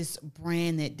got this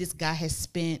brand that this guy has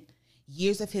spent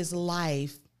years of his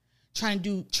life trying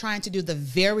to do the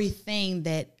very thing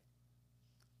that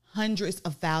hundreds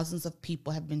of thousands of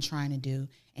people have been trying to do,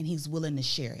 and he's willing to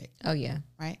share it. Oh yeah.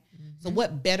 Right. So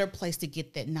what better place to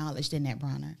get that knowledge than at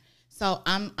Bronner? So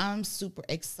I'm super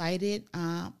excited.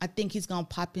 I think he's gonna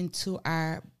pop into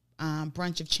our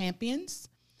brunch of champions.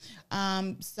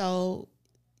 So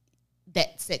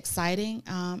that's exciting.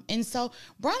 And so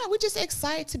Bronner, we're just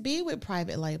excited to be with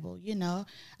Private Label. You know,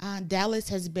 Dallas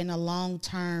has been a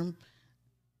long-term,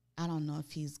 I don't know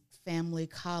if he's family,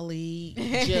 colleague,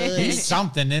 judge. He's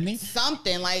something, isn't he?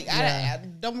 Something like, Yeah. I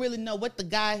don't really know what the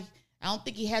guy, I don't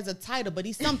think he has a title, but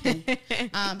he's something.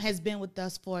 Has been with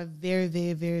us for a very,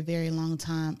 very, very, very long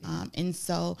time. And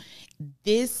so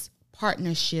this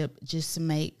partnership just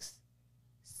makes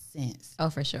sense. Oh,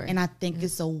 for sure. And I think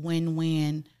it's a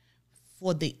win-win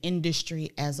for the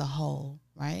industry as a whole,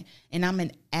 right? And I'm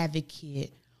an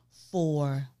advocate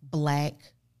for Black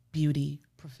beauty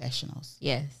professionals,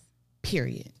 yes.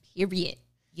 period. Period.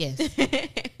 Yes.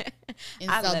 And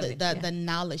I so love it, the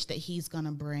knowledge that he's going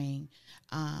to bring.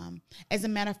 As a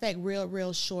matter of fact,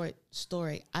 real short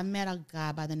story. I met a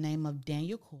guy by the name of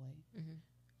Daniel Coy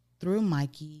through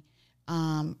Mikey.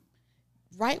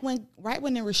 Right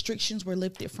when the restrictions were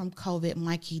lifted from COVID,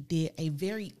 Mikey did a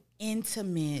very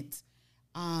intimate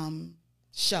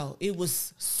show. It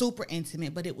was super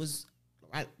intimate, but it was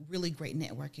really great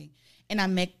networking. And I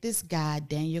met this guy,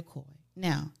 Daniel Coy.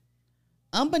 Now,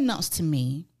 unbeknownst to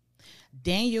me,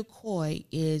 Daniel Coy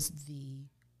is the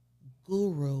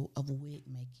guru of wig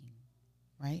making,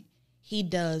 right? He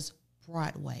does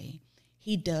Broadway.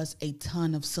 He does a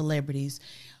ton of celebrities.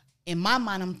 In my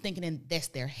mind, I'm thinking that's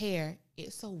their hair.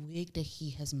 It's a wig that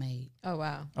he has made. Oh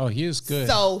wow. Oh, he is good.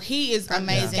 So he is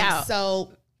amazing. Yeah.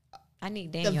 So I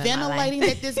need the Daniel in my life. ventilating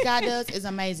that this guy does is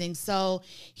amazing. So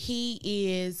he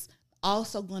is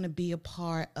also going to be a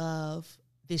part of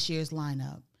this year's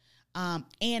lineup.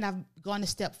 And I've gone a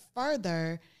step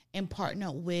further and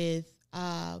partnered with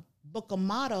Book a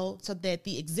Model so that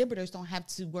the exhibitors don't have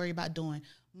to worry about doing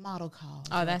model calls.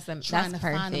 Oh, that's trying that's to find a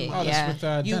perfect. model. oh, that's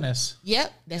Yeah. with You- Dennis.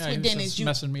 Yep, that's Yeah, what he was Dennis. just You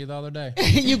messing with me the other day.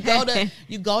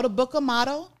 you go to Book a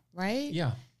Model, right?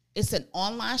 Yeah. It's an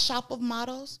online shop of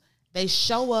models. They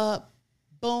show up,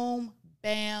 boom,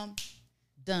 bam,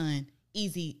 done.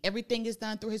 Easy. Everything is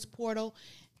done through his portal.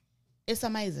 It's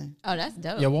amazing. Oh, that's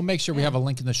dope. Yeah, we'll make sure we have a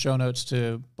link in the show notes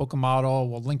to Book a Model.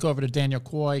 We'll link over to Daniel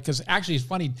Coy because actually it's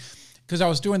funny because I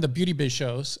was doing the Beauty Biz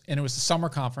shows and it was the summer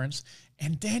conference.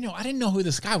 And Daniel, I didn't know who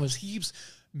this guy was. He was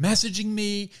messaging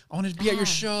me. I wanted to be at your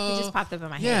show. He just popped up in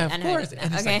my Yeah, head. of I know course. it.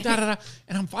 And it's Okay. like, da, da, da.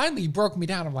 And I'm finally, he broke me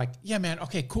down. I'm like, yeah, man,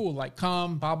 okay, cool. Like,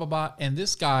 come, blah, blah, blah. And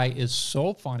this guy is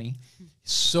so funny,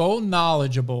 so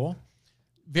knowledgeable,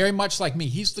 very much like me.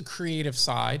 He's the creative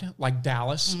side, like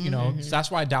Dallas, you know. So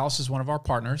that's why Dallas is one of our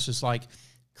partners, is like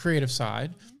creative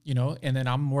side, you know, and then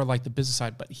I'm more like the business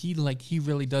side. But he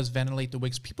really does ventilate the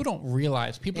wigs. People don't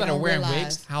realize, people They that are don't wearing realize.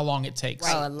 wigs, how long it takes.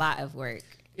 Oh, a lot of work.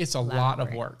 It's a lot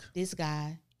of work. This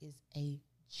guy is a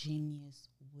genius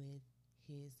with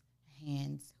his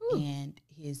hands and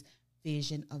his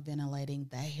vision of ventilating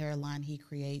the hairline he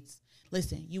creates.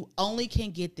 Listen, you only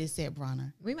can get this at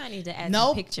Bronner. We might need to add No-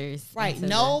 some pictures. Right. into the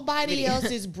Nobody video.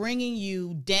 else is bringing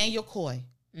you Daniel Coy.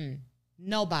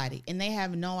 Nobody. And they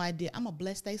have no idea. I'm going to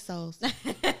bless their souls.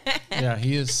 Yeah,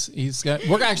 he's got,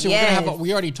 we're actually, we're Yes. going to have,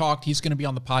 we already talked. He's going to be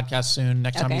on the podcast soon.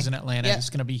 Next time Okay. he's in Atlanta, Yep. he's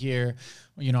going to be here.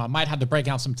 You know, I might have to break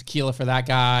out some tequila for that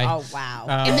guy. Oh wow.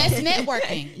 And that's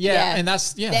networking. yeah, yeah. and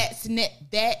that's,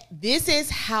 This is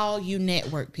how you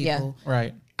network, people.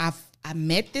 right. I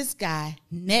met this guy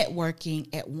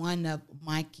networking at one of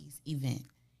Mikey's events.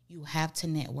 You have to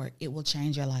network. It will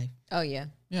change your life. Oh yeah.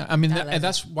 Yeah, I mean, I love and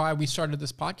that's why we started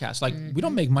this podcast. Like, we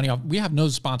don't make money off. We have no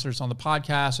sponsors on the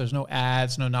podcast. There's no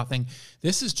ads, no nothing.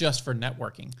 This is just for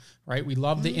networking, right? We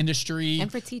love the industry And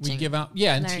for We teaching. give out, and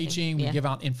Learning, teaching. We yeah. give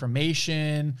out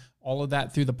information, all of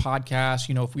that through the podcast.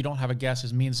 You know, if we don't have a guest,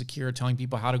 it's me and Zakira telling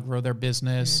people how to grow their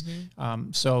business.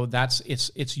 So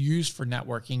it's used for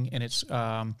networking, and it's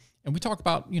and we talk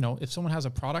about, you know, if someone has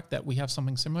a product that we have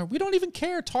something similar, we don't even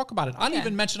care. Talk about it. I don't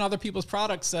even mention other people's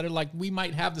products that are like, we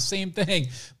might have the same thing,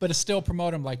 but it's still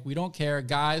promote them. Like, we don't care.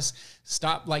 Guys,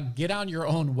 stop, like, get on your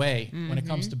own way when it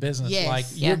comes to business. Yes. Like,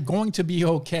 Yeah. you're going to be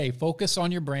okay. Focus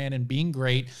on your brand and being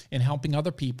great and helping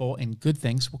other people, and good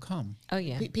things will come. Oh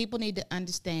yeah. People need to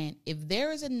understand, if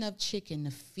there is enough chicken to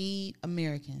feed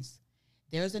Americans,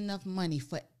 there's enough money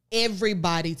for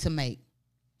everybody to make.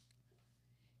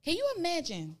 Can you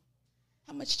imagine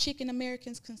how much chicken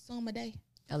Americans consume a day?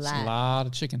 A It's a lot. lot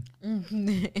of chicken.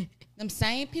 Them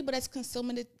same people that's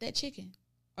consuming that chicken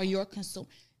are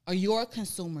or your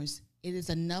consumers, it is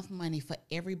enough money for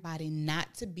everybody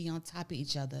not to be on top of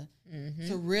each other,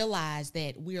 to realize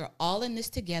that we are all in this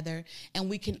together and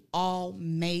we can all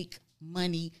make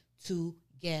money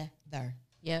together.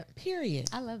 Yep. Period.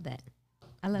 I love that.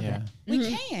 I love that.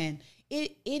 We can.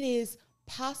 It is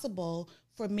possible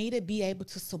for me to be able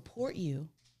to support you.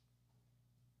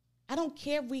 I don't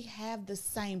care if we have the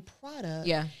same product.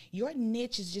 Yeah. Your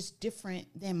niche is just different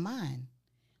than mine.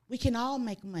 We can all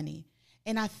make money.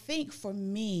 And I think for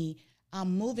me,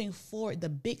 moving forward, the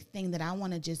big thing that I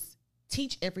want to just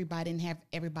teach everybody and have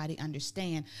everybody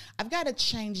understand, I've got to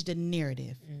change the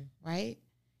narrative, right?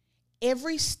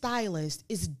 Every stylist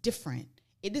is different.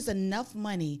 It is enough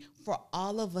money for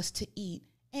all of us to eat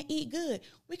and eat good.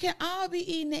 We can all be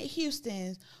eating at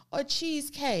Houston's or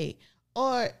Cheesecake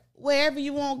or wherever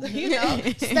you want,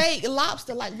 steak,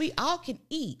 lobster, like we all can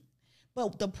eat.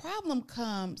 But the problem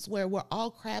comes where we're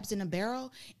all crabs in a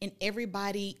barrel and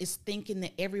everybody is thinking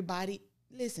that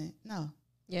listen, no.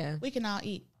 Yeah. We can all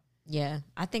eat. Yeah.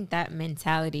 I think that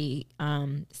mentality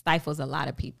stifles a lot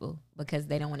of people because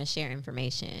they don't want to share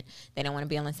information. They don't want to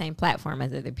be on the same platform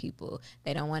as other people.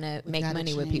 They don't want to make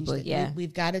money with people.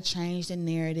 We've got to change the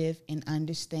narrative and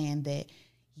understand that,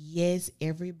 yes,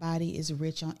 everybody is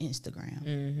rich on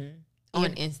Instagram.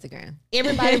 On Instagram.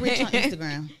 Everybody rich on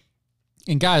Instagram.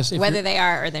 And guys, whether they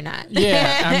are or they're not.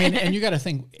 Yeah, I mean, and you got to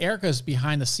think, Erica's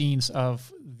behind the scenes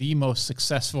of the most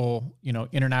successful,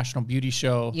 international beauty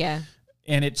show. Yeah.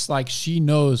 And it's like she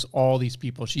knows all these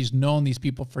people. She's known these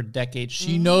people for decades.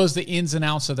 She knows the ins and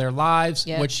outs of their lives.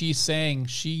 Yep. What she's saying,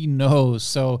 she knows.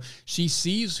 So she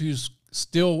sees who's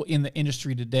still in the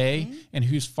industry today and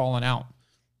who's fallen out.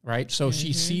 Right. So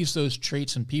she sees those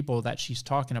traits in people that she's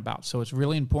talking about. So it's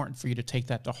really important for you to take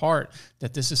that to heart,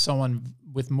 that this is someone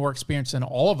with more experience than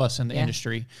all of us in the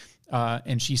industry.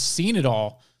 And she's seen it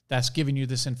all. That's giving you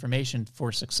this information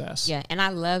for success. Yeah. And I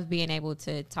love being able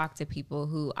to talk to people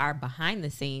who are behind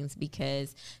the scenes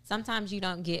because sometimes you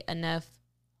don't get enough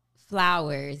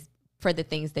flowers for the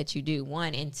things that you do.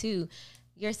 One, and two,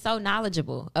 you're so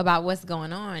knowledgeable about what's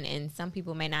going on. And some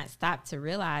people may not stop to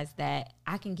realize that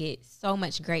I can get so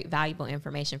much great, valuable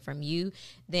information from you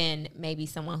than maybe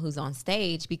someone who's on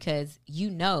stage because you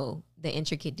know the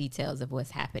intricate details of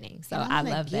what's happening. So I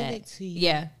love that. It to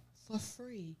you for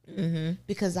free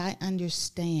because I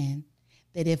understand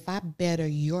that if I better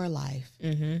your life,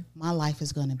 my life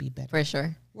is going to be better. For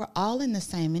sure. We're all in the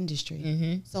same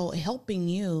industry. So helping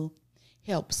you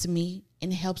helps me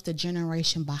and helps the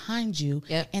generation behind you.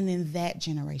 Yep. And then that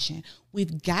generation.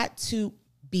 We've got to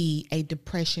be a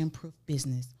depression-proof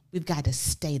business. We've got to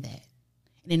stay that.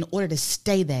 And in order to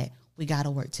stay that, we got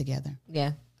to work together.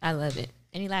 Yeah, I love it.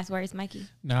 Any last words, Mikey?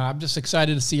 No, I'm just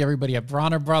excited to see everybody at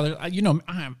Bronner Brothers. I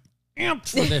am amped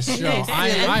for this show.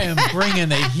 I am bringing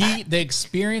the heat, the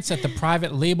experience at the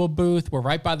private label booth. We're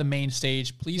right by the main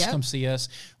stage. Please come see us.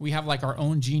 We have like our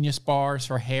own Genius bars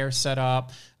for hair set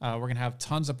up. We're going to have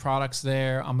tons of products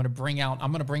there. I'm going to bring out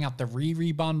the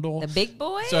Riri bundle. The big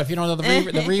boy? So if you don't know the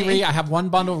Riri, I have one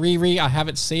bundle Riri. I have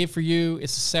it saved for you.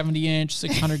 It's a 70-inch,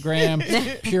 600 gram,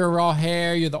 pure raw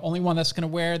hair. You're the only one that's going to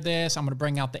wear this. I'm going to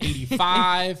bring out the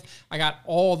 85. I got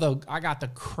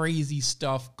the crazy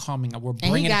stuff coming. We're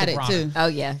bringing it to Bronner. Too. Oh,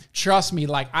 yeah. Trust me,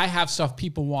 like I have stuff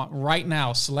people want right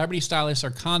now. Celebrity stylists are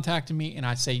contacting me and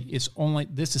I say,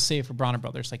 this is saved for Bronner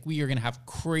Brothers. Like we are going to have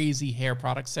crazy hair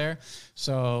products there.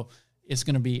 So it's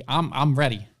going to be, I'm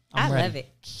ready. I'm ready. Love it.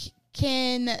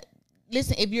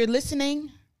 Listen, if you're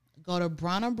listening, go to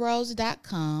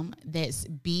bronnerbros.com. That's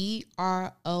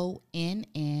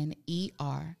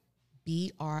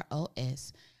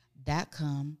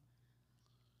BRONNERBROS.com.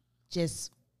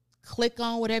 Just click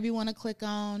on whatever you want to click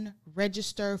on,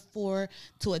 register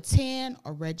to attend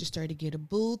or register to get a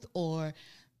booth or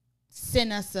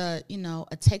send us a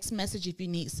text message if you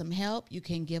need some help. You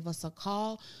can give us a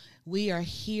call. We are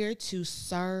here to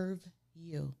serve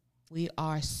you. We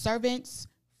are servants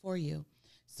for you.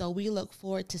 So we look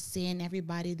forward to seeing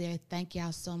everybody there. Thank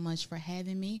y'all so much for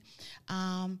having me.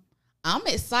 I'm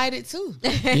excited too.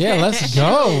 Yeah, let's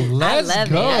go. I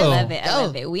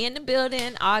love it. We in the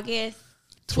building August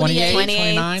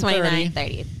 28th, 29th,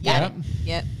 30th. Yep.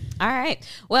 Yep. All right.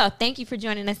 Well, thank you for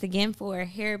joining us again for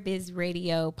Hair Biz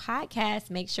Radio podcast.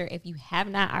 Make sure if you have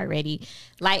not already,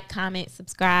 like, comment,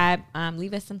 subscribe,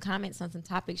 leave us some comments on some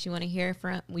topics you want to hear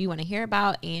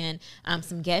about, and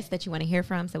some guests that you want to hear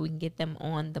from, so we can get them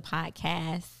on the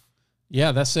podcast.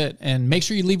 Yeah, that's it. And make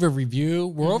sure you leave a review.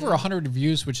 We're over 100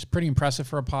 reviews, which is pretty impressive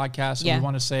for a podcast. So we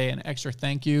want to say an extra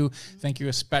thank you. Thank you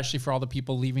especially for all the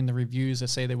people leaving the reviews that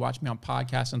say they watch me on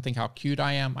podcasts and think how cute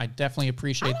I am. I definitely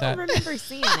appreciate that. I don't remember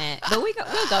seeing it, but we'll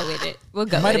go with it. We'll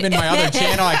go. It might have been my other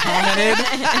channel I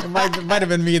commented. It might have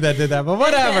been me that did that, but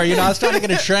whatever. You know, I was trying to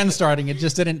get a trend starting. It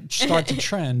just didn't start to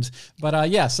trend. But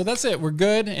yeah, so that's it. We're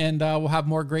good, and we'll have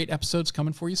more great episodes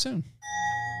coming for you soon.